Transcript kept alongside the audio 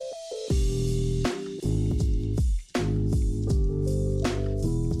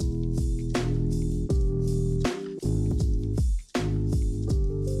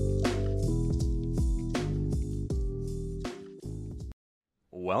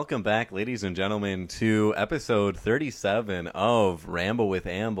Welcome back, ladies and gentlemen, to episode 37 of Ramble with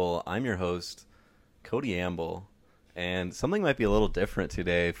Amble. I'm your host, Cody Amble, and something might be a little different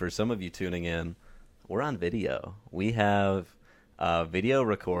today for some of you tuning in. We're on video. We have video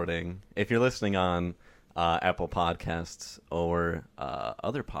recording. If you're listening on Apple Podcasts or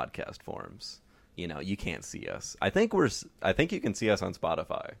other podcast forums, you know, you can't see us. I think you can see us on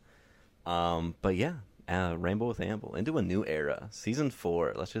Spotify. But yeah. Rainbow with Amble into a new era, season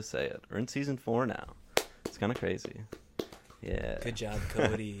 4. Let's just say it. We're in season 4 now. It's kind of crazy. Yeah. Good job,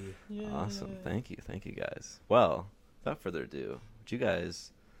 Cody. Yeah. Awesome. Thank you, guys. Well, without further ado, would you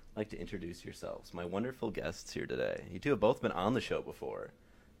guys like to introduce yourselves? My wonderful guests here today. You two have both been on the show before,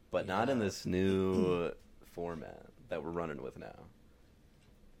 but not in this new format that we're running with now.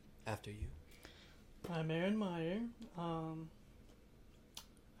 After you. I'm Aaron Meyer.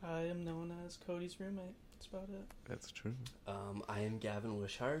 I am known as Cody's roommate. That's about it. That's true. I am Gavin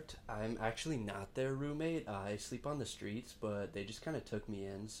Wishart. I'm actually not their roommate. I sleep on the streets, but they just kind of took me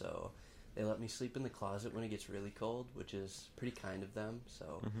in, so they let me sleep in the closet when it gets really cold, which is pretty kind of them,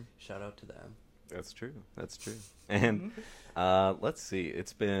 so shout out to them. That's true. And let's see.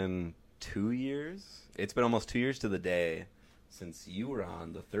 It's been 2 years. It's been almost 2 years to the day since you were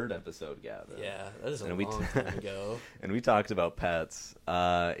on the 3rd episode, Gavin. Yeah, that is a long time ago. And we talked about pets.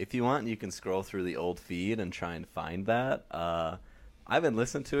 If you want, you can scroll through the old feed and try and find that. I haven't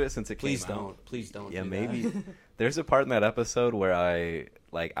listened to it since it came out. Please don't. Yeah, do maybe. That. There's a part in that episode where I,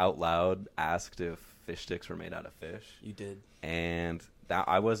 out loud, asked if fish sticks were made out of fish. You did. And that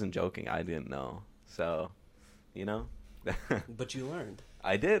I wasn't joking. I didn't know. So, you know. But you learned.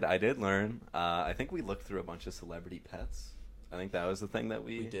 I did learn. I think we looked through a bunch of celebrity pets. I think that was the thing that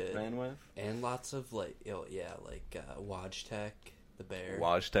we ran with. And lots of, Wojtek the bear.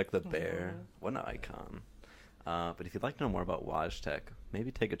 Wojtek the bear. What an icon. But if you'd like to know more about Wojtek,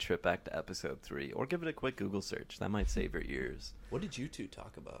 maybe take a trip back to episode 3 or give it a quick Google search. That might save your ears. What did you two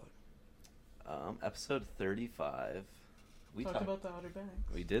talk about? Episode 35. We talked about the Outer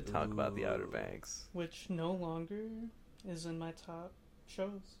Banks. We did talk about the Outer Banks. Which no longer is in my top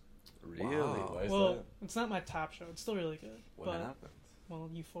shows. Really? Wow. Why is Well, that? it's not my top show. It's still really good. What happened? Well,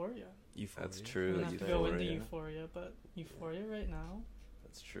 Euphoria. That's I'm true. gonna have to go into Euphoria, but Euphoria right now.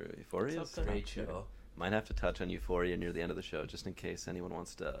 That's true. Euphoria is a Great show. Might have to touch on Euphoria near the end of the show, just in case anyone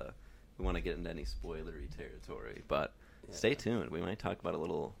wants to. We want to get into any spoilery territory, but stay tuned. We might talk about a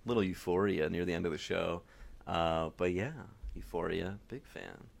little Euphoria near the end of the show. But yeah, Euphoria, big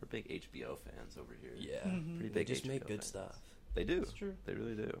fan. We're big HBO fans over here. Yeah, Mm-hmm. Pretty they big. just HBO make good fans. stuff. They do. That's true. They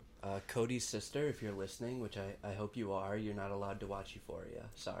really do. Cody's sister, if you're listening, which I hope you are, you're not allowed to watch Euphoria.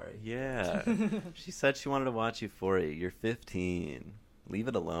 Sorry. Yeah. She said she wanted to watch Euphoria. You're 15. Leave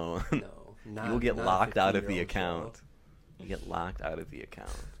it alone. No, not. You will get not a locked out of the 15-year-old account. show. You get locked out of the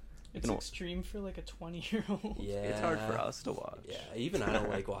account. It's extreme for like a 20-year-old. Yeah, It's hard for us to watch. Yeah, even I don't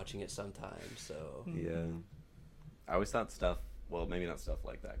like watching it sometimes. So Yeah. I always thought stuff, well, maybe not stuff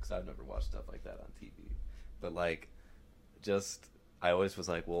like that, because I've never watched stuff like that on TV. But, I always was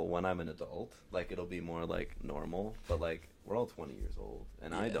like, well, when I'm an adult, it'll be more, normal. But, we're all 20 years old,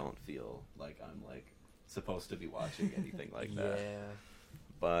 and I don't feel like I'm, supposed to be watching anything like that. Yeah.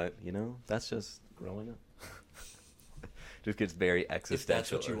 But, that's just growing up. Just gets very existential. If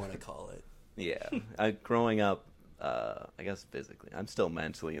that's what you want to call it. Yeah. Growing up, I guess physically, I'm still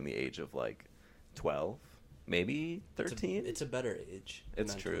mentally in the age of, 12, maybe 13. It's a better age.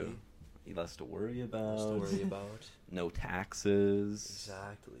 It's mentally. true. Less to worry about. Less to worry about. No taxes.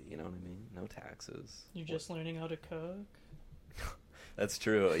 Exactly. You know what I mean? No taxes. You're just learning how to cook. That's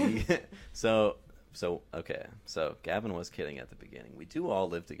true. So okay. So Gavin was kidding at the beginning. We do all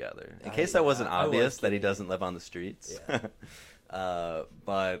live together. In case that wasn't I was obvious that he kidding. doesn't live on the streets. Yeah.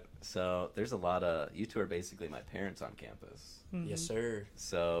 But so there's a lot of, you two are basically my parents on campus. Mhm. Yes, sir.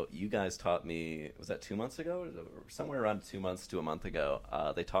 So you guys taught me, was that 2 months ago? Somewhere around 2 months to a month ago,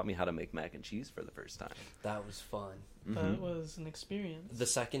 they taught me how to make mac and cheese for the first time. That was fun. That was an experience. The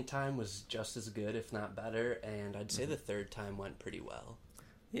second time was just as good, if not better, and I'd say the third time went pretty well.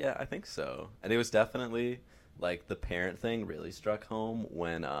 Yeah, I think so. And it was definitely, the parent thing really struck home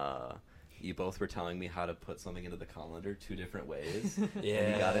when you both were telling me how to put something into the colander 2 different ways. Yeah.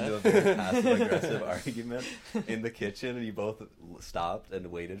 And you got into a very passive-aggressive argument in the kitchen, and you both stopped and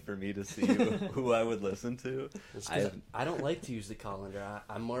waited for me to see who I would listen to. It's 'cause I don't like to use the colander.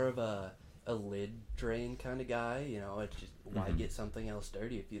 I'm more of a lid drain kind of guy. It's just, why get something else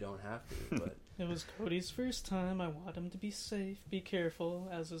dirty if you don't have to? But It was Cody's first time. I want him to be safe, be careful,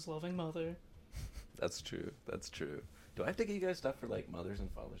 as his loving mother. That's true. Do I have to get you guys stuff for, Mother's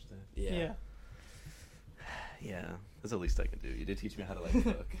and Father's Day? yeah. Yeah, that's the least I can do. You did teach me how to like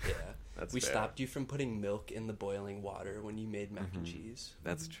cook. Yeah. That's We fair. stopped you from putting milk in the boiling water when you made mac and Mhm. cheese.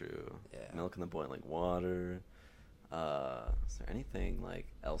 That's true. Yeah. Milk in the boiling water. Is there anything like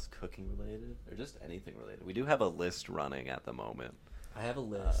else cooking related, or just anything related? We do have a list running at the moment. I have a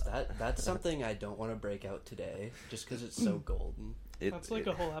list. Uh, That's something I don't want to break out today, just because it's so golden. That's like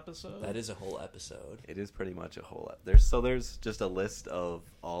a whole episode. That is a whole episode. It is pretty much a whole. There's just a list of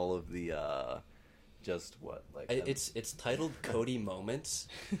all of the just what like It's titled Cody Moments.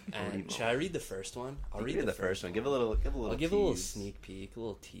 And should I read the first one? I'll read the first one. Give a little. I'll give a little tease. sneak peek, a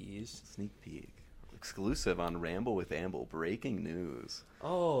little tease. Sneak peek. Exclusive on Ramble with Amble. Breaking news.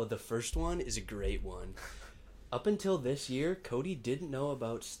 Oh, the first one is a great one. Up until this year, Cody didn't know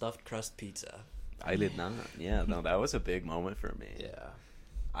about stuffed crust pizza. I did not. Yeah, no, that was a big moment for me. Yeah.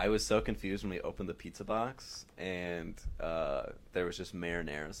 I was so confused when we opened the pizza box and there was just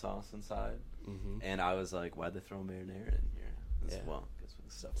marinara sauce inside, Mm-hmm. and I was like, "Why'd they throw marinara in here?" It's, Yeah. Well, guess for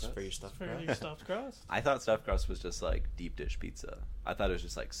the stuffed It's crust. for your stuffed For crust. your stuffed crust. I thought stuffed crust was just like deep dish pizza. I thought it was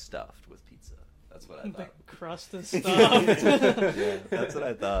just like stuffed with pizza. That's what I The thought. crust is Yeah, stuffed. that's what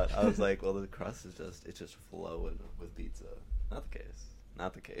I thought. I was like, well, the crust is just flowing with pizza. Not the case.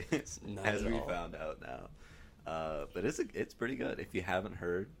 Not the case. Not As at we all. found out now. But it's pretty good. If you haven't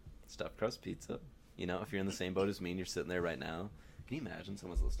heard stuffed crust pizza, you know, if you're in the same boat as me and you're sitting there right now, can you imagine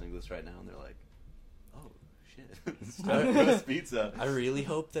someone's listening to this right now and they're like, oh shit, stuffed crust pizza. I really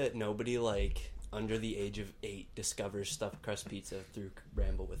hope that nobody like under the age of 8 discovers stuffed crust pizza through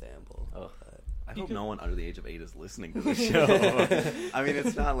Ramble with Amble. Oh. But I You hope could- no one under the age of 8 is listening to the show. I mean,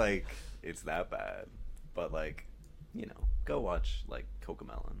 it's not like it's that bad, but like, you know, go watch like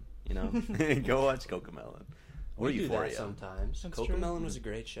Cocomelon. You know, go watch Cocomelon or we do Euphoria. that sometimes. That's Cocomelon true. was a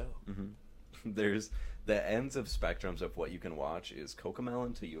great show. hmm There's the ends of spectrums of what you can watch is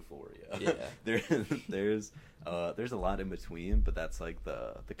Cocomelon to Euphoria. Yeah. there's a lot in between, but that's like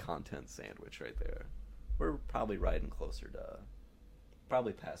the content sandwich right there. We're probably riding closer to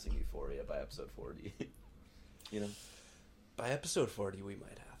probably passing Euphoria by episode 40. You know. By episode 40, we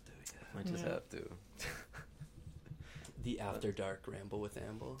might have to. Yeah. Might just Yeah. have to. The After Dark Ramble with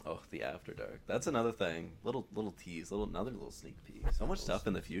Amble. Oh, the After Dark. That's another thing. Little tease. Another little sneak peek. So much stuff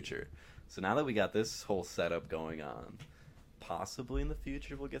in the future. So now that we got this whole setup going on, possibly in the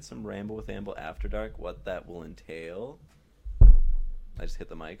future we'll get some Ramble with Amble After Dark. What that will entail, I just hit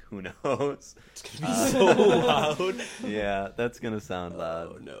the mic. Who knows? It's gonna be so loud. Yeah, that's gonna sound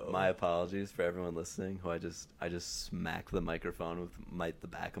loud. Oh, no. My apologies for everyone listening. Who I just smacked the microphone with the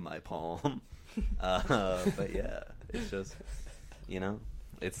back of my palm. But yeah, it's just, you know,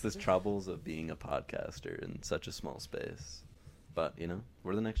 it's the troubles of being a podcaster in such a small space. But you know,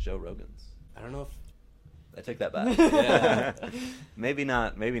 we're the next Joe Rogans. I don't know if I take that back. Yeah. Maybe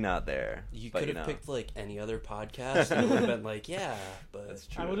not there. you but, could have know. picked like any other podcast and it would have been like, yeah, but That's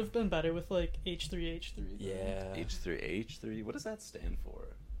true. I would have been better with like H3H3. yeah. H3H3. What does that stand for?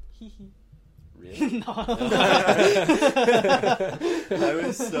 Hee hee. Really? No.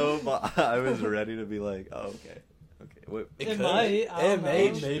 I was ready to be like, oh, okay. Wait, It It could. might, I don't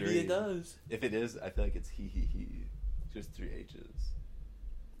may, know. maybe it does. if it is, I feel like it's he. Just 3 H's.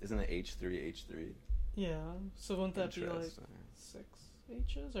 Isn't it H3H3? Yeah. So wouldn't that be like Interesting. 6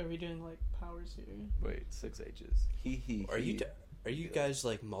 H's? Are we doing like powers here? Wait, 6 H's. He. Are you Yeah. guys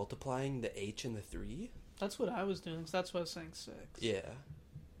like multiplying the H and the 3? That's what I was doing. So that's why I was saying 6. Yeah.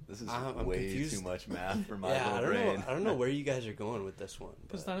 This is I'm way confused. too much math for my Yeah, I little don't brain. know. I don't know where you guys are going with this one.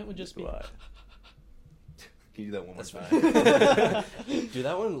 Because but then it would just be. Why? Can you do that one more That's time? fine. Do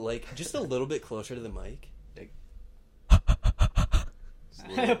that one like just a little bit closer to the mic. Just a I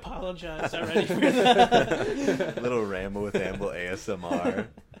little- apologize already for that. Little Ramble with Amble ASMR.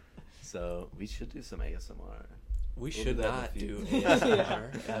 So we should do some ASMR. We We'll should do that in not the do future.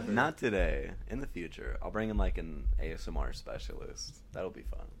 ASMR ever. Not today. In the future, I'll bring in like an ASMR specialist. That'll be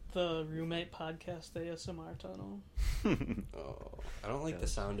The roommate podcast ASMR tunnel. fun. Oh, I don't like Yeah. the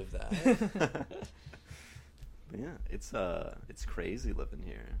sound of that. But yeah, it's crazy living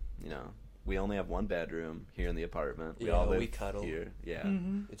here. You know, we only have one bedroom here in the apartment. We Yeah, all live we cuddle. here. Yeah.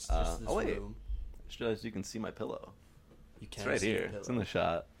 Mhm. It's just this oh wait, room. I just realized you can see my pillow. You It's can't right see here. the It's in the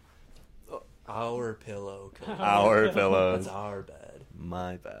pillow. shot. Our pillow. Cody. Our pillows. That's our bed.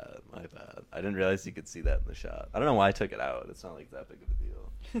 My bad. I didn't realize you could see that in the shot. I don't know why I took it out. It's not like that big of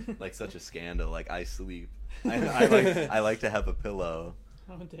a deal. Like such a scandal. Like I sleep. I like to have a pillow.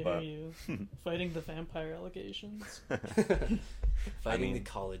 How dare But- you? Fighting the vampire allegations. Fighting mean- the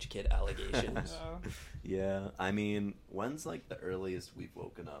college kid allegations. Yeah, I mean, when's like the earliest we've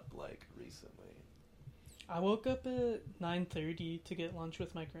woken up like recently? I woke up at 9:30 to get lunch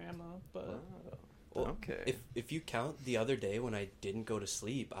with my grandma, but Oh. Well, Okay. If you count the other day when I didn't go to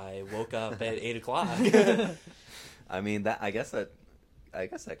sleep, I woke up at 8 o'clock. I mean, that I guess that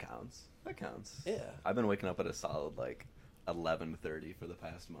counts. That counts. Yeah. I've been waking up at a solid like 11:30 for the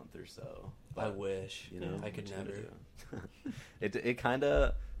past month or so. I wish. You know, I could what you never. gonna do? it kind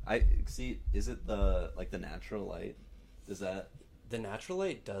of I see. Is it the natural light? Does that? The natural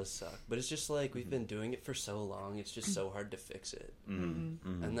light does suck, but it's just like we've been doing it for so long. It's just so hard to fix it. Mm-hmm.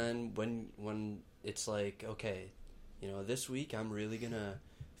 Mm-hmm. And then when it's like, okay, this week I'm really gonna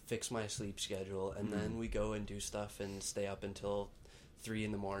fix my sleep schedule, and then we go and do stuff and stay up until 3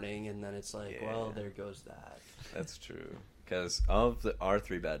 a.m, and then it's like, well, there goes that. That's true. Because of our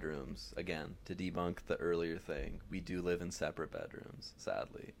 3 bedrooms, again, to debunk the earlier thing, we do live in separate bedrooms,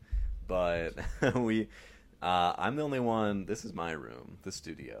 sadly. But I'm the only one, this is my room, the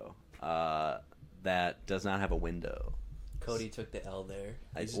studio, that does not have a window. Cody took the L there.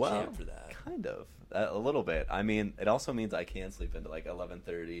 He's a Well, champ for that. Kind of. A little bit. I mean, it also means I can sleep into like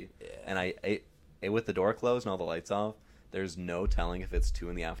 11:30. Yeah. And I with the door closed and all the lights off, there's no telling if it's 2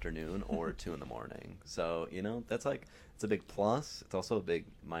 in the afternoon or 2 in the morning. So, that's like, it's a big plus. It's also a big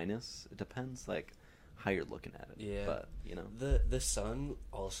minus. It depends, like, how you're looking at it. Yeah. But, The sun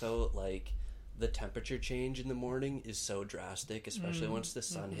also, like, the temperature change in the morning is so drastic, especially once the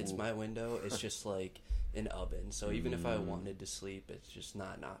sun hits my window. It's just like an oven. So even if I wanted to sleep, it's just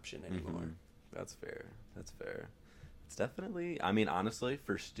not an option anymore. That's fair. That's fair. It's definitely, I mean, honestly,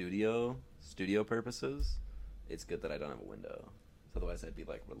 for studio purposes, it's good that I don't have a window. So otherwise I'd be,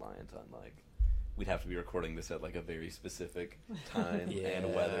 like, reliant on, like, we'd have to be recording this at, like, a very specific time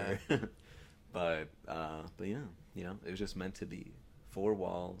and weather. But yeah, it was just meant to be 4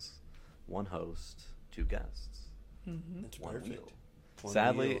 walls, 1 host, 2 guests. That's One perfect. wheel. One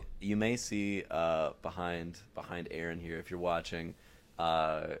Sadly, wheel. you may see behind Aaron here if you're watching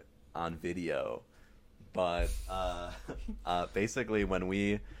on video, but basically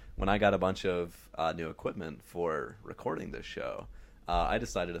when I got a bunch of new equipment for recording this show, I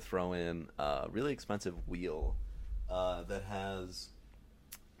decided to throw in a really expensive wheel that has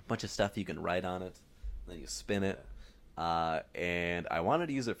a bunch of stuff you can write on it, then you spin it. And I wanted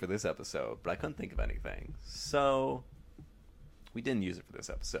to use it for this episode, but I couldn't think of anything. So we didn't use it for this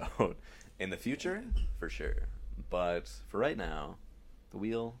episode. In the future, for sure. But for right now, the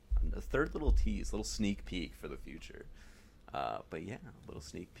wheel, a third little tease, little sneak peek for the future. But yeah, a little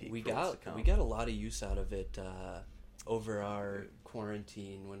sneak peek. We for what's to got come. we got a lot of use out of it over our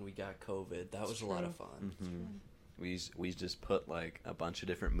quarantine when we got COVID. That was a lot of fun. Mm-hmm. We just put like a bunch of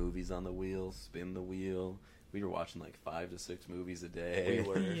different movies on the wheel, spin the wheel. We were watching like 5 to 6 movies a day. We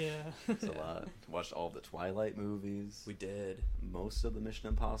were. Yeah. It's a lot. Watched all the Twilight movies. We did. Most of the Mission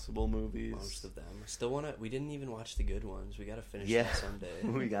Impossible movies. Most of them. Still we didn't even watch the good ones. We got to finish Yeah. that someday.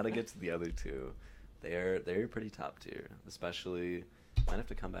 We got to get to the other 2. They're pretty top tier. Especially, might have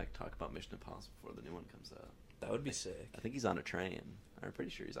to come back and talk about Mission Impossible before the new one comes out. That would be sick. I think he's on a train. I'm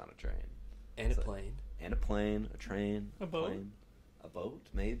pretty sure he's on a train. And It's a like- plane. And a plane, a train, A boat? plane, a boat,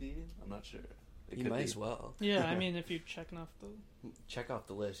 maybe. I'm not sure. It You could might be. as well. Yeah, I mean, if you're checking off the... Check off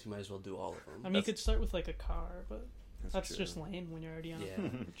the list. You might as well do all of them. I mean, you could start with, like, a car, but that's true. just lame when you're already on Yeah.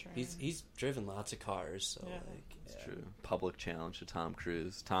 a train. He's driven lots of cars, so Yeah. like It's yeah. true. Public challenge to Tom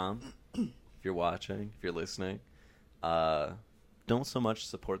Cruise. Tom, if you're watching, if you're listening, don't so much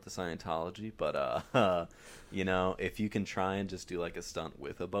support the Scientology, but if you can try and just do like a stunt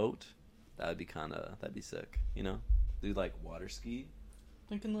with a boat, that'd be sick. Do like water ski.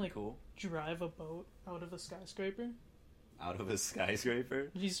 Thinking, like, Cool. drive a boat out of a skyscraper. Out of a skyscraper.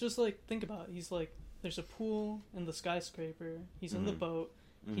 He's just like, think about it. He's like, there's a pool in the skyscraper. He's in the Mhm. boat.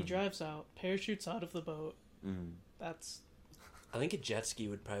 He Mhm. drives out, parachutes out of the boat. Mhm. That's, I think a jet ski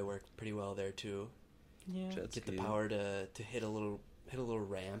would probably work pretty well there too. yeah, Jet Get the ski. power to hit a little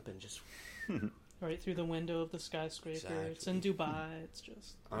ramp and just right through the window of the skyscraper. It's in Dubai. It's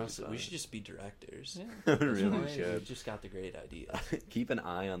just, honestly, we Dubai. should just be directors. yeah. Really That's why should. We just got the great idea. Keep an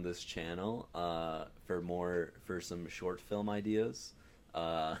eye on this channel for some short film ideas.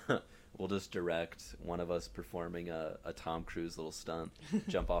 We'll just direct one of us performing a Tom Cruise little stunt,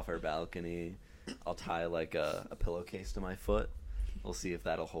 jump off our balcony. I'll tie like a pillowcase to my foot. We'll see if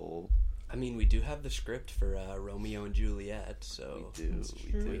that'll hold. I mean, we do have the script for Romeo and Juliet, so We do. That's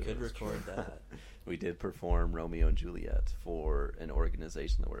We true. do. we could That's record true. that. We did perform Romeo and Juliet for an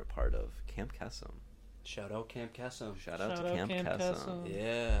organization that we're a part of, Camp Kesem. Shout out Camp Kesem. Shout out Shout to out Camp Camp Kesem. Kesem.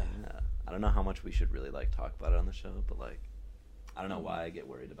 Yeah. Yeah. I don't know how much we should really like talk about it on the show, but like, I don't know why I get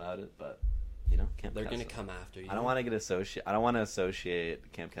worried about it, but Camp They're Kesem. gonna come after you. I don't want to I don't want to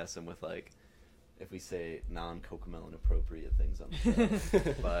associate Camp Kesem with like, if we say non-Cocomelon appropriate things on the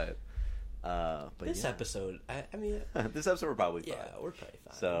show, but But This yeah. episode, I mean, This episode we're probably fine. yeah, we're probably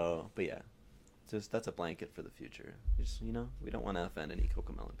fine. So, but yeah, just that's a blanket for the future. Just we don't want to offend any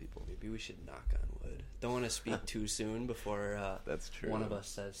Cocomelon people. Maybe we should knock on wood. Don't want to speak too soon before That's true. one of us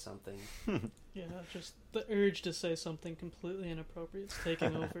says something. Yeah, just the urge to say something completely inappropriate is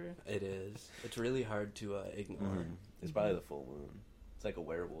taking over. It is. It's really hard to ignore. Mhm. It's probably the full moon. It's like a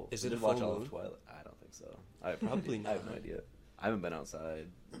werewolf. Is We it a did watch full all moon? of Twilight? I don't think so. I Probably I have no not. idea. I haven't been outside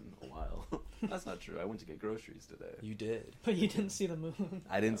in a while. That's not true. I went to get groceries today. You did. But you didn't see the moon.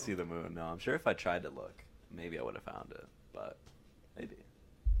 I didn't see the moon. No, I'm sure if I tried to look, maybe I would have found it. But maybe.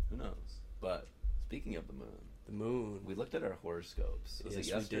 Who knows? But speaking of the moon, The moon. we looked at our horoscopes. Was Yes,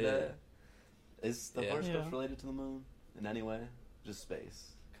 it we yesterday? did. Is the Yeah. horoscopes Yeah. related to the moon in any way? Just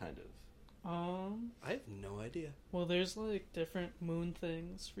space, kind of. I have no idea. Well, there's like different moon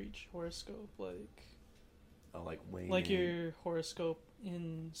things for each horoscope, Oh, like waning. like your horoscope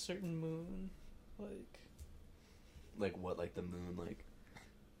in certain moon, Like what? Like the moon?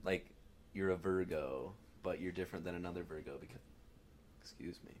 Like you're a Virgo, but you're different than another Virgo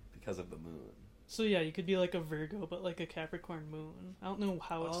because of the moon. So yeah, you could be like a Virgo, but like a Capricorn moon. I don't know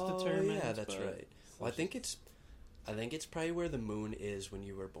how it's determined. Yeah, that's but right. Well, I think it's probably where the moon is when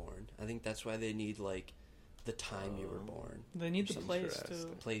you were born. I think that's why they need like the time you were Oh. born. They need the Some place interesting.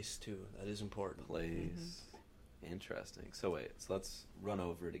 too. Place too. That is important. Place. Interesting. So wait, so let's run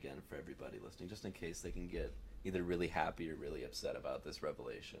over it again for everybody listening, just in case they can get either really happy or really upset about this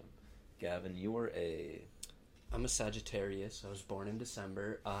revelation. Gavin, you were I'm a Sagittarius. I was born in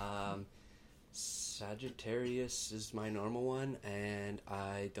December. Sagittarius is my normal one, and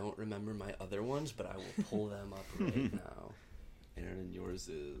I don't remember my other ones, but I will pull them up right now. Aaron, and yours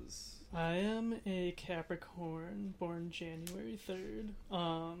is I am a Capricorn, born January 3rd.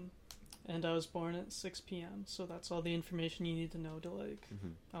 And I was born at 6 p.m. So that's all the information you need to know to like.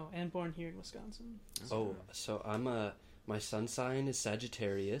 Oh, and born here in Wisconsin. Oh, so my sun sign is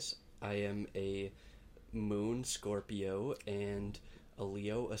Sagittarius. I am a moon Scorpio and a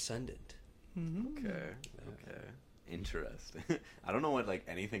Leo ascendant. Mm-hmm. Okay. Interesting. I don't know what like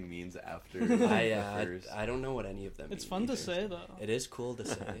anything means after. I don't know what any of them It's mean fun to either. say though. It is cool to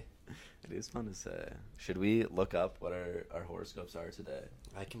say. It is fun to say. Should we look up what our horoscopes are today?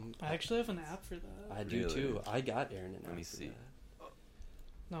 I actually have an app for that. I do Really? too. I got Aaron and Let me see.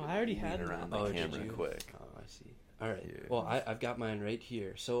 No, I already Lean had around one. the did camera you? quick. Oh, I see. All right. Here. Well, I've got mine right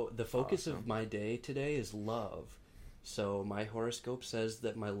here. So the focus Awesome. of my day today is love. So my horoscope says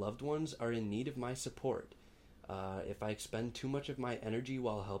that my loved ones are in need of my support. If I expend too much of my energy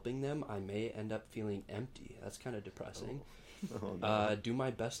while helping them, I may end up feeling empty. That's kind of depressing. Oh, no. Do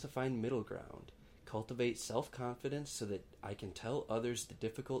my best to find middle ground. Cultivate self-confidence so that I can tell others the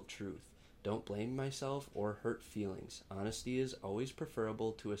difficult truth. Don't blame myself or hurt feelings. Honesty is always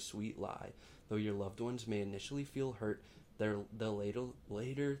preferable to a sweet lie. Though your loved ones may initially feel hurt, they'll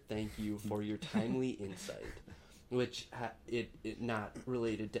later thank you for your timely insight. Which it not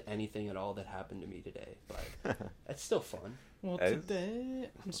related to anything at all that happened to me today, but it's still fun. Well, As- today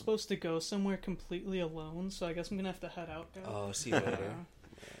I'm supposed to go somewhere completely alone, so I guess I'm gonna have to head out, guys. Oh, see you later.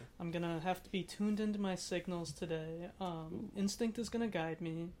 I'm gonna have to be tuned into my signals today. Instinct is gonna guide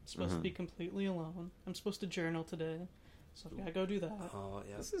me. I'm supposed to be completely alone. I'm supposed to journal today, so I've gotta go do that. Oh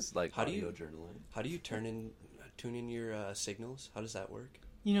yeah. This is like How do audio you- journaling. How do you tune in your signals? How does that work?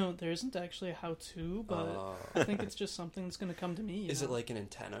 You know, there isn't actually a how-to, but I think it's just something that's gonna come to me. Is you it know? like an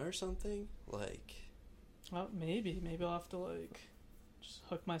antenna or something? Like, Well, maybe I'll have to like just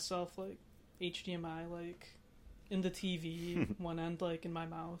hook myself like HDMI like in the TV one end like in my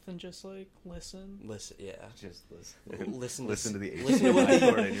mouth and just like listen. listen, yeah. Just listen. Listen to the listen to what HDMI the-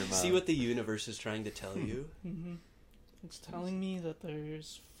 cord in your mouth. See what the universe is trying to tell you. hmm It's telling me that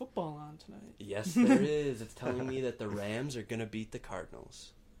there's football on tonight. Yes, there is. It's telling me that the Rams are gonna beat the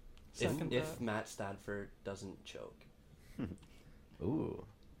Cardinals. Second If thought. Matt Stafford doesn't choke. Ooh.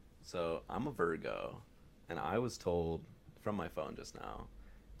 So I'm a Virgo, and I was told from my phone just now,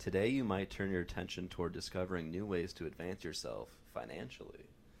 today you might turn your attention toward discovering new ways to advance yourself financially.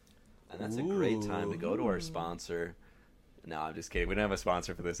 And that's a great time to go to our Ooh. sponsor. No, I'm just kidding. We don't have a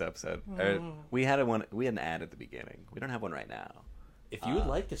sponsor for this episode. Oh. We had an ad at the beginning. We don't have one right now. If you would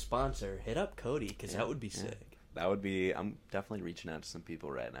like to sponsor, hit up Cody because that would be yeah. sick. That would be. I'm definitely reaching out to some people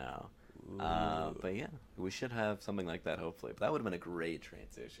right now. Ooh. But yeah, we should have something like that hopefully. But that would have been a great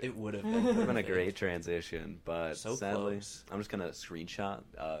transition. It would have It would have been a perfect. great transition, but So sadly, close. I'm just gonna screenshot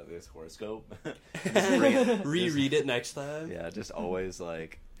this horoscope. Just bring it- Reread it next time. Yeah, just always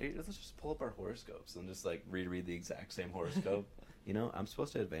like, hey, let's just pull up our horoscopes and just like reread the exact same horoscope. You know, I'm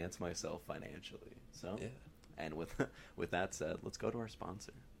supposed to advance myself financially. So, Yeah. and with that said, let's go to our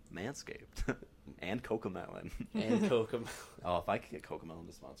sponsor. Manscaped and Cocomelon. And Kokomelon. Oh, if I could get Cocomelon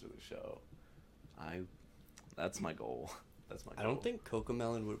to sponsor the show, that's my goal. That's my goal. I don't think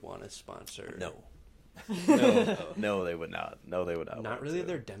Kokomelon would want to sponsor. No. No, they would not. No, they would not. Not want really to.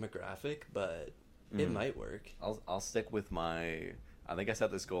 their demographic, but it might work. I'll stick with my. I think I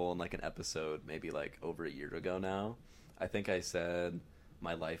set this goal in like an episode, maybe like over a year ago now. I think I said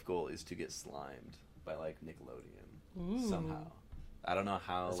my life goal is to get slimed by like Nickelodeon Ooh. somehow. I don't know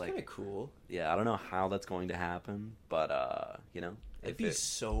how. That's like, kind of cool. yeah, I don't know how that's going to happen, but you know, It'd if be it-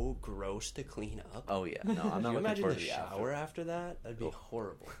 so gross to clean up. Oh yeah, no, I'm Can not you looking imagine for the the shower after that? That'd be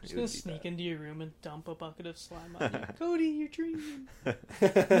horrible. Just It gonna would be sneak bad. into your room and dump a bucket of slime on you. Cody, you're dreaming.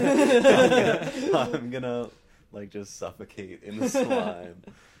 I'm gonna like just suffocate in the slime.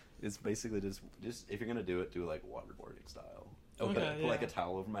 It's basically just if you're gonna do it like waterboarding style. Okay, Put like a yeah.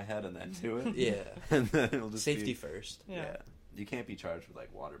 towel over my head and then do it. Yeah. And then it'll just Safety be, first. Yeah. You can't be charged with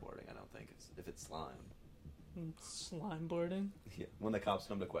like waterboarding. I don't think if it's slime. Slime boarding. Yeah. When the cops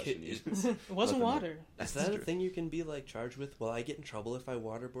come to question you, It wasn't let them- water. Is That's that a true. thing you can be like charged with? Will I get in trouble if I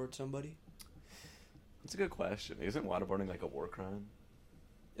waterboard somebody? That's a good question. Isn't waterboarding like a war crime?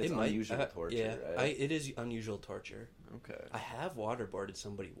 It's It might. unusual torture, Yeah, right? it is unusual torture. Okay. I have waterboarded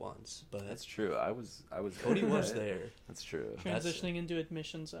somebody once, but That's true. I was. Cody was there. That's true. Transitioning into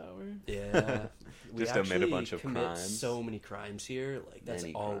admissions hour. Yeah, we Just omit a actually bunch of commit crimes. so many crimes here. Like that's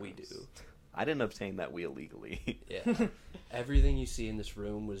Many all crimes. we do. I didn't obtain that wheel legally, Yeah, everything you see in this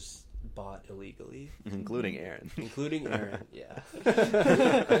room was bought illegally, including Aaron. including Aaron. Yeah,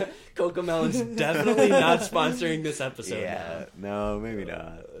 Cocomelon's definitely not sponsoring this episode. Yeah, no, maybe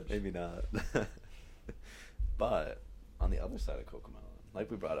not. Maybe not. But on the other side of Cocomelon,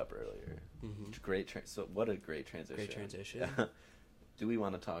 like we brought up earlier, hmm so what a great transition. Great transition. Do we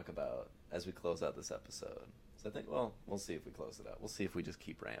want to talk about as we close out this episode? So I think, well, we'll see if we close it out. We'll see if we just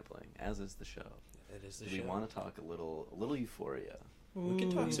keep rambling, as is the show. It is the Do show. we want to talk a little Euphoria? We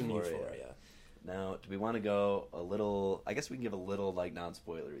can talk Ooh. some Euphoria. Euphoria. Now, do we want to go a little? I guess we can give a little like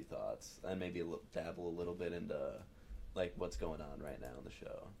non-spoilery thoughts, and maybe dabble a little bit into like what's going on right now in the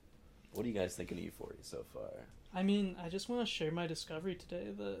show. What are you guys thinking of Euphoria so far? I mean, I just want to share my discovery today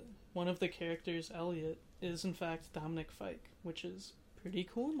that one of the characters, Elliot, is in fact Dominic Fike, which is pretty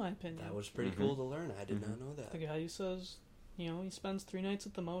cool in my opinion. That was pretty Mhm. cool to learn. I did Mhm. not know that. The guy who says, he spends 3 nights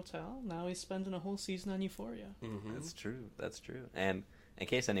at the motel. Now he's spending a whole season on Euphoria. Mm-hmm. That's true. That's true. And in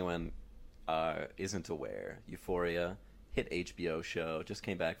case anyone isn't aware, Euphoria hit HBO show just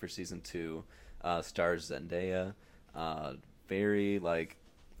came back for season 2. Stars Zendaya, very like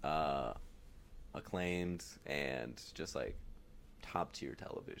acclaimed and just like top tier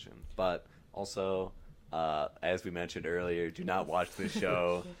television. But also, as we mentioned earlier, do not watch this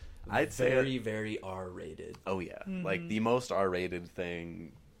show. I'd say very, very R-rated. oh yeah, Mhm. like the most R-rated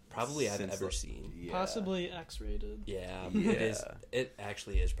thing Probably I've since ever the- seen. Yeah. Possibly X-rated. Yeah, Yeah. it is. It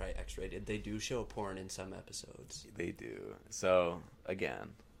actually is probably X-rated. They do show porn in some episodes. They do. So again,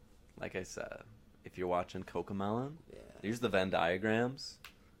 like I said, if you're watching Cocomelon, Yeah. here's the Venn diagrams.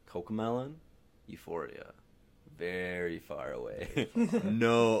 Cocomelon, Euphoria, very far away.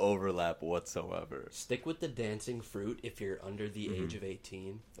 No overlap whatsoever. Stick with the dancing fruit if you're under the Mhm. age of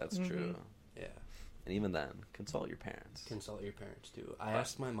 18. That's Mhm. true. Yeah. And even then, consult your parents. Consult your parents too. I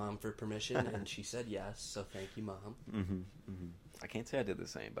asked my mom for permission and she said yes, so thank you, Mom. I can't say I did the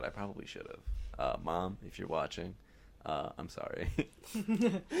same, but I probably should have. Mom, if you're watching, I'm sorry.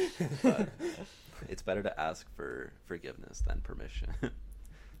 But it's better to ask for forgiveness than permission.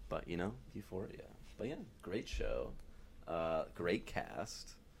 But Euphoria. But yeah, great show. Great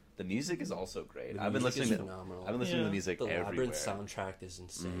cast. The music is also great. The I've been music is listening to phenomenal. I've been listening to the Yeah. music The everywhere. Labyrinth soundtrack is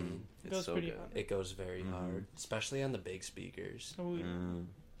insane. It It's goes so pretty good. hard. It goes very Mhm. hard, especially on the big speakers. Oh, yeah.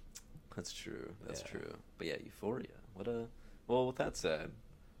 That's true. That's Yeah. true. But yeah, Euphoria. Well, with that said,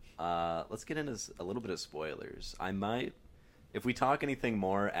 let's get into a little bit of spoilers. I might, if we talk anything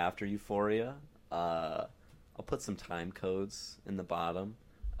more after Euphoria, I'll put some time codes in the bottom,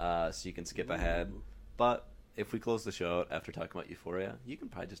 so you can skip ahead. Ooh. But if we close the show out after talking about Euphoria, you can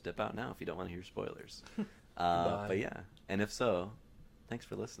probably just dip out now if you don't want to hear spoilers. Goodbye. But yeah, and if so, thanks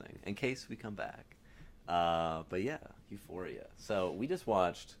for listening. In case we come back. But yeah, Euphoria. So we just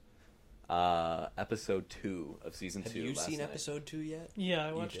watched episode 2 of season 2. Have you last seen night. episode 2 yet? Yeah, I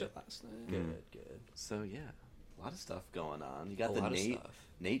You watched did. it last night. Mm. Good. So yeah, a lot of stuff going on. You got A the lot of Nate stuff.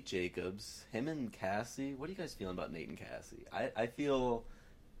 Nate Jacobs, him and Cassie. What are you guys feeling about Nate and Cassie? I feel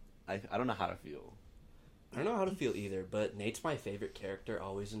I don't know how to feel. I don't know how to feel either, but Nate's my favorite character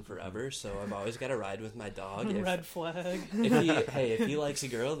always and forever, so I've always got to ride with my dog. Red flag. If he likes a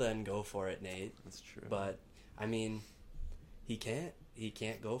girl, then go for it, Nate. That's true. But I mean, he can't. he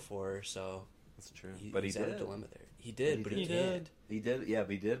can't go for her, so That's true. But he's he at did. a dilemma there. He did, but he He can't. did. He did. Yeah,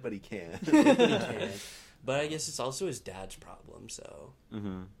 but he did, but he can't. He can't. But I guess it's also his dad's problem, so.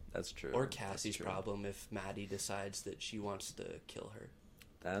 Mm-hmm. That's true. Or That's Cassie's true. problem if Maddie decides that she wants to kill her.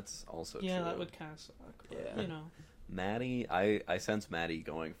 That's also Yeah, true. that would kind of suck. But, Yeah. you know. Maddie, I sense Maddie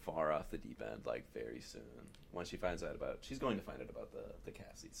going far off the deep end, like, very soon. Once she finds out about... She's going to find out about the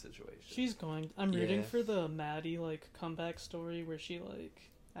Cassie situation. She's going. I'm rooting Yeah. for the Maddie like comeback story where she like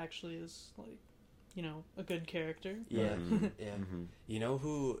actually is like, you know, a good character. Yeah, Mhm. yeah. Mhm. You know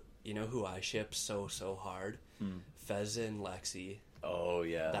who I ship so hard? Hmm. Fez and Lexi. Oh,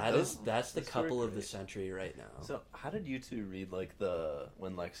 yeah. That's the those were couple of the great. century right now. So, how did you two read, like,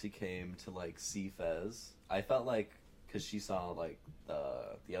 when Lexi came to, like, see Fez? I felt like, because she saw, like,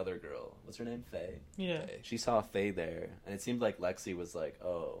 the other girl. What's her name? Faye? Yeah. Okay. She saw Faye there, and it seemed like Lexi was like,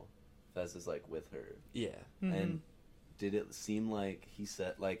 oh, Fez is, like, with her. Yeah. Mhm. And did it seem like he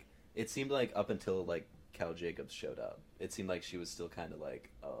said, like, it seemed like up until, like, Cal Jacobs showed up, it seemed like she was still kind of like,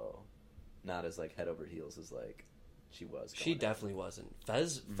 oh, not as, like, head over heels as, like, she was. She going definitely wasn't.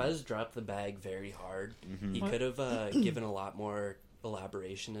 Fez dropped the bag very hard. Mhm. He What? could have given a lot more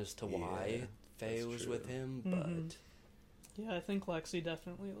elaboration as to why Yeah, Faye that's was true. with him, Mhm. but Yeah, I think Lexi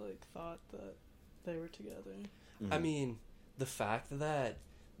definitely like thought that they were together. Mhm. I mean, the fact that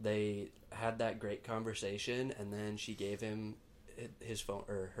they had that great conversation and then she gave him his phone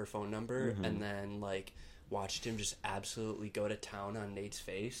or her phone number Mhm. and then like watched him just absolutely go to town on Nate's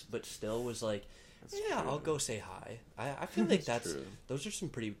face, but still was like, That's yeah, true. I'll go say hi. I feel like That's true. those are some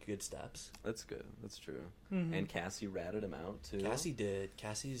pretty good steps. That's good. That's true. Mhm. And Cassie ratted him out too. Cassie did.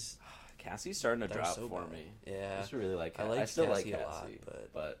 Cassie's Cassie's starting to that was drop so for bad. me. I Yeah. used to really like. I I liked still Cassie like a lot, Cassie,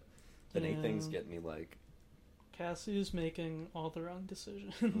 but- the Nate Yeah. thing's getting me like. Cassie is making all the wrong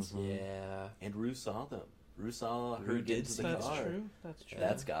decisions. Mhm. Yeah. And Rue saw them. Rue saw her Rue get did into the see That's car. true. That's true.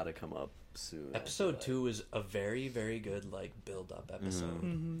 That's got to come up soon. I feel Episode like. 2 was a very, very good like build up episode.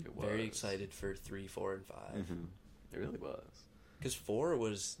 Mhm. It Very was. excited for 3, 4, and 5. Mhm. It really was. Because 4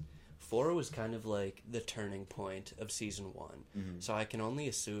 was kind of like the turning point of season 1. Mhm. So I can only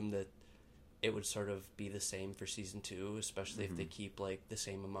assume that it would sort of be the same for season 2, especially if they Mhm. keep like the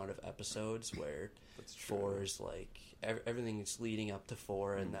same amount of episodes where That's true. 4 is like everything is leading up to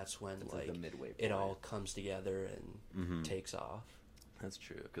 4 and Mhm. that's when It's like the midway. it point. all comes together and Mhm. takes off. That's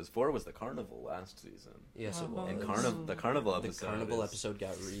true. Because 4 was the carnival last season. Yes, it Uh-huh. was. And Oh, the carnival the episode. carnival is- episode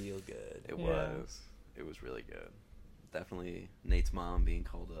got real good. It Yeah. was. It was really good. Definitely Nate's mom being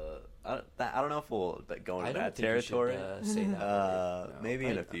called a. I don't know if we'll go I into don't that think you should, territory. say that word. No, Maybe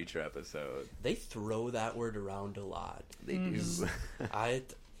in a I- future episode. They throw that word around a lot. They Mhm. do.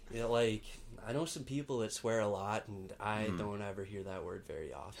 I know some people that swear a lot, and I Mhm. don't ever hear that word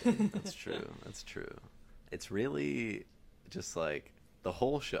very often. That's true. That's true. It's really just like the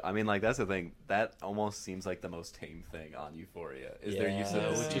whole show. I mean, like that's the thing. That almost seems like the most tame thing on Euphoria. Is their use of Yeah.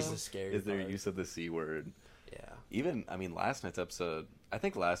 the which C- is the scary is their part. use of the C word. Yeah. Even I mean, last night's episode. I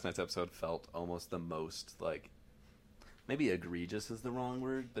think last night's episode felt almost the most like. Maybe egregious is the wrong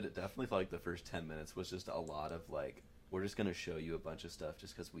word, but it definitely felt like the first 10 minutes was just a lot of like, we're just gonna show you a bunch of stuff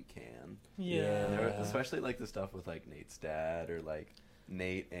just because we can. Yeah. And there were, Yeah. especially like the stuff with like Nate's dad or like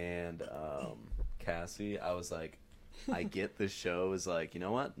Nate and Cassie. I was like, I get the show is like, you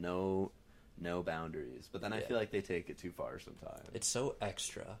know what? No boundaries. But then I Yeah. feel like they take it too far sometimes. It's so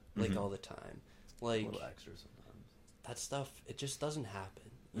extra, like Mhm. all the time. a Like little extra sometimes. that stuff, it just doesn't happen.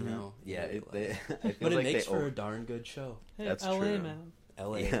 You Mhm. know. Yeah, Like, it, they, I feel but it like makes they for o- a darn good show. Hey, That's LA true. man.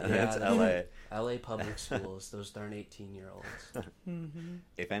 LA. Yeah, that's LA. LA public schools. Those darn 18-year-olds. Mm-hmm.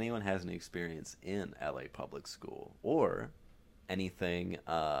 If anyone has any experience in LA public school or anything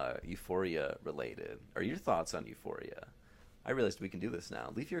Euphoria related, or your thoughts on Euphoria, I realized we can do this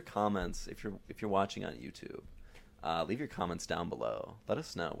now. Leave your comments if you're watching on YouTube. Leave your comments down below. Let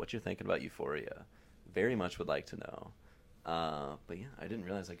us know what you're thinking about Euphoria. Very much would like to know. But yeah, I didn't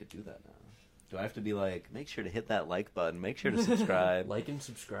realize I could do that now. Do I have to be like, make sure to hit that like button, make sure to subscribe? Like and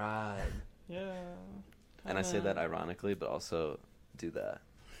subscribe. Yeah. And I say that Kinda- ironically, but also do that.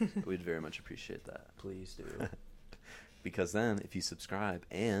 We'd very much appreciate that. Please do. Because then, if you subscribe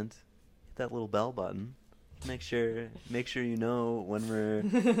and hit that little bell button, make sure you know when we're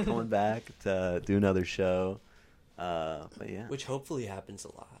coming back to do another show. But yeah. Which hopefully happens a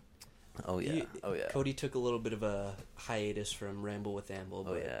lot. Oh yeah. Oh yeah. Cody took a little bit of a hiatus from Ramble with Amble,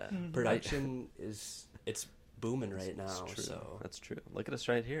 Oh but yeah. Mhm. production it's booming right That's now. true. So That's true. Look at us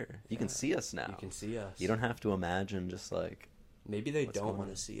right here. You can Yeah. see us now. you can see us. You don't have to imagine just like Maybe they What's don't going want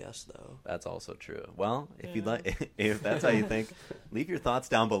on? to see us though. That's also true. Well, if you'd Yeah. like, if that's how you think, leave your thoughts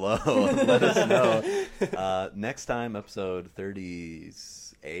down below. Let us know. Next time, episode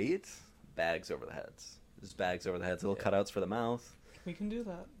 38, bags over the heads. Just bags over the heads, little Yeah. cutouts for the mouth. We can do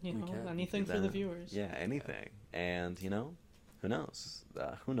that. We can. Anything Do for the that. viewers. Yeah, anything. And, who knows?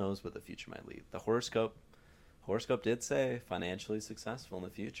 Who knows what the future might lead. The horoscope did say financially successful in the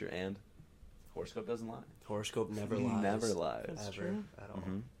future, and horoscope doesn't lie. Horoscope never lies. Never lies. That's Ever true. at all.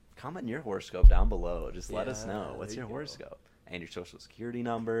 Mhm. Comment your horoscope down below. Just let us Yeah, know. What's there your you go. horoscope? And your social security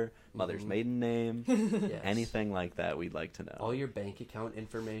number, mother's Mhm. maiden name, Yes. anything like that we'd like to know. All your bank account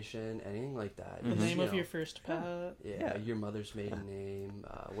information, anything like that. The Mhm. name You of know. your first pet. Yeah, Yeah. your mother's maiden name,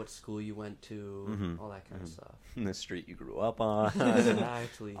 what school you went to, Mhm. all that kind of Mhm. stuff. the street you grew up on.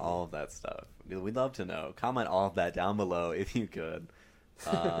 Exactly. All of that stuff. We'd love to know. Comment all of that down below if you could.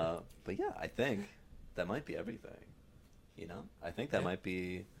 But yeah, I think that might be everything. I think that Yeah. might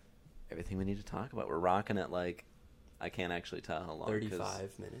be everything we need to talk about. We're rocking at I can't actually tell how long. 'cause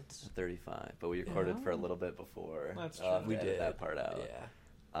 35 minutes. 35, but we recorded Yeah. for a little bit before. That's I'll have true. to We edit did that part out.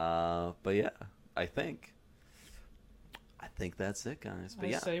 Yeah. But yeah, I think that's it, guys. But I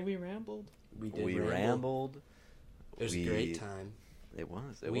yeah, say we rambled. We did we ramble. rambled. It was a great time. It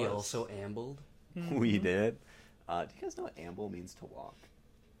was. We also ambled. We Mhm. did. Do you guys know what amble means to walk?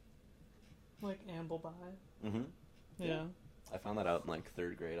 Like amble by. Mm-hmm. Yeah. I found that out in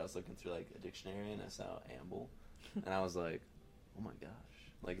third grade. I was looking through a dictionary and I saw amble, and I was like, "Oh my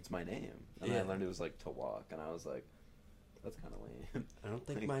gosh!" It's my name. And I Yeah. learned it was to walk, and I was like, "That's kind of lame." I don't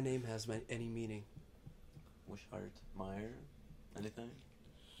think my name has any meaning. Wishart, Meyer, anything?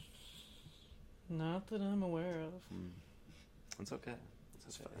 Not that I'm aware of. It's okay.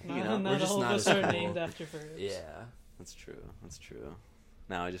 It's okay. fine. Not, we're not just all not of us as are cool. named after verbs. Yeah. That's true. That's true.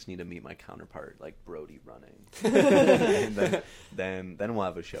 Now I just need to meet my counterpart, Brody running, and then we'll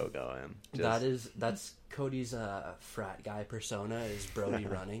have a show going. That's Cody's frat guy persona is Brody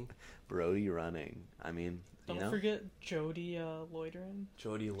running. Brody running. I mean, Don't forget Jody loitering.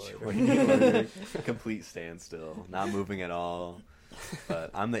 Jody Jordan loitering. Loitering, complete standstill, not moving at all.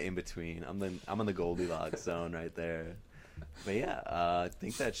 But I'm the in between. I'm in the Goldilocks zone right there. But yeah, I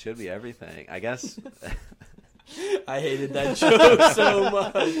think that should be everything. I guess. I hated that joke so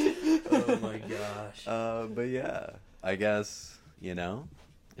much. Oh my gosh. But yeah, I guess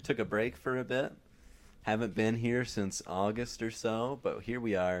it took a break for a bit. Haven't been here since August or so, but here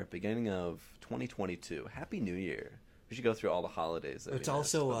we are, beginning of 2022. Happy New Year! We should go through all the holidays. That It's we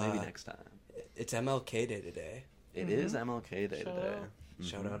missed, also, but maybe next time. It's MLK Day today. It Mhm. is MLK Day Shout today. out.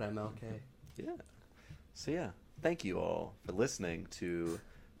 Shout Mhm. out MLK. Yeah. So yeah, thank you all for listening to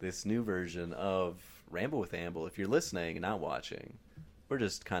this new version of Ramble with Amble. If you're listening and not watching, we're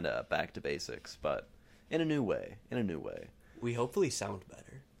just kind of back to basics, but in a new way. We hopefully sound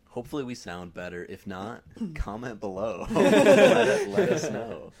better. Hopefully we sound better. If not, comment below. let us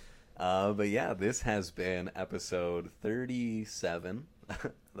know. But yeah, this has been episode 37.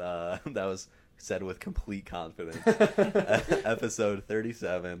 That was said with complete confidence. Episode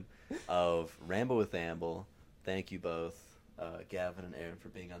 37 of Ramble with Amble. Thank you both, Gavin and Aaron, for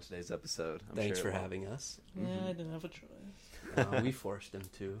being on today's episode. Thanks sure for it will- having us. Yeah, Mhm. I didn't have a choice. We forced him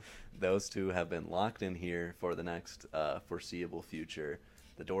to. Those two have been locked in here for the next foreseeable future.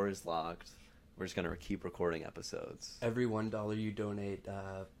 The door is locked. We're just going to keep recording episodes. Every $1 you donate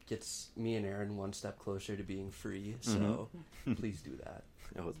gets me and Aaron one step closer to being free, so please do that.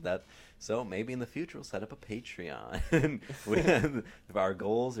 So maybe in the future we'll set up a Patreon. Our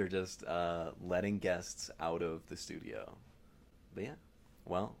goals are just letting guests out of the studio. But yeah,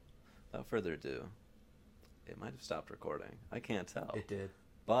 well, without further ado, it might have stopped recording. I can't tell. It did.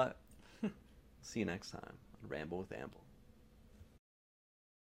 But see you next time on Ramble with Amble.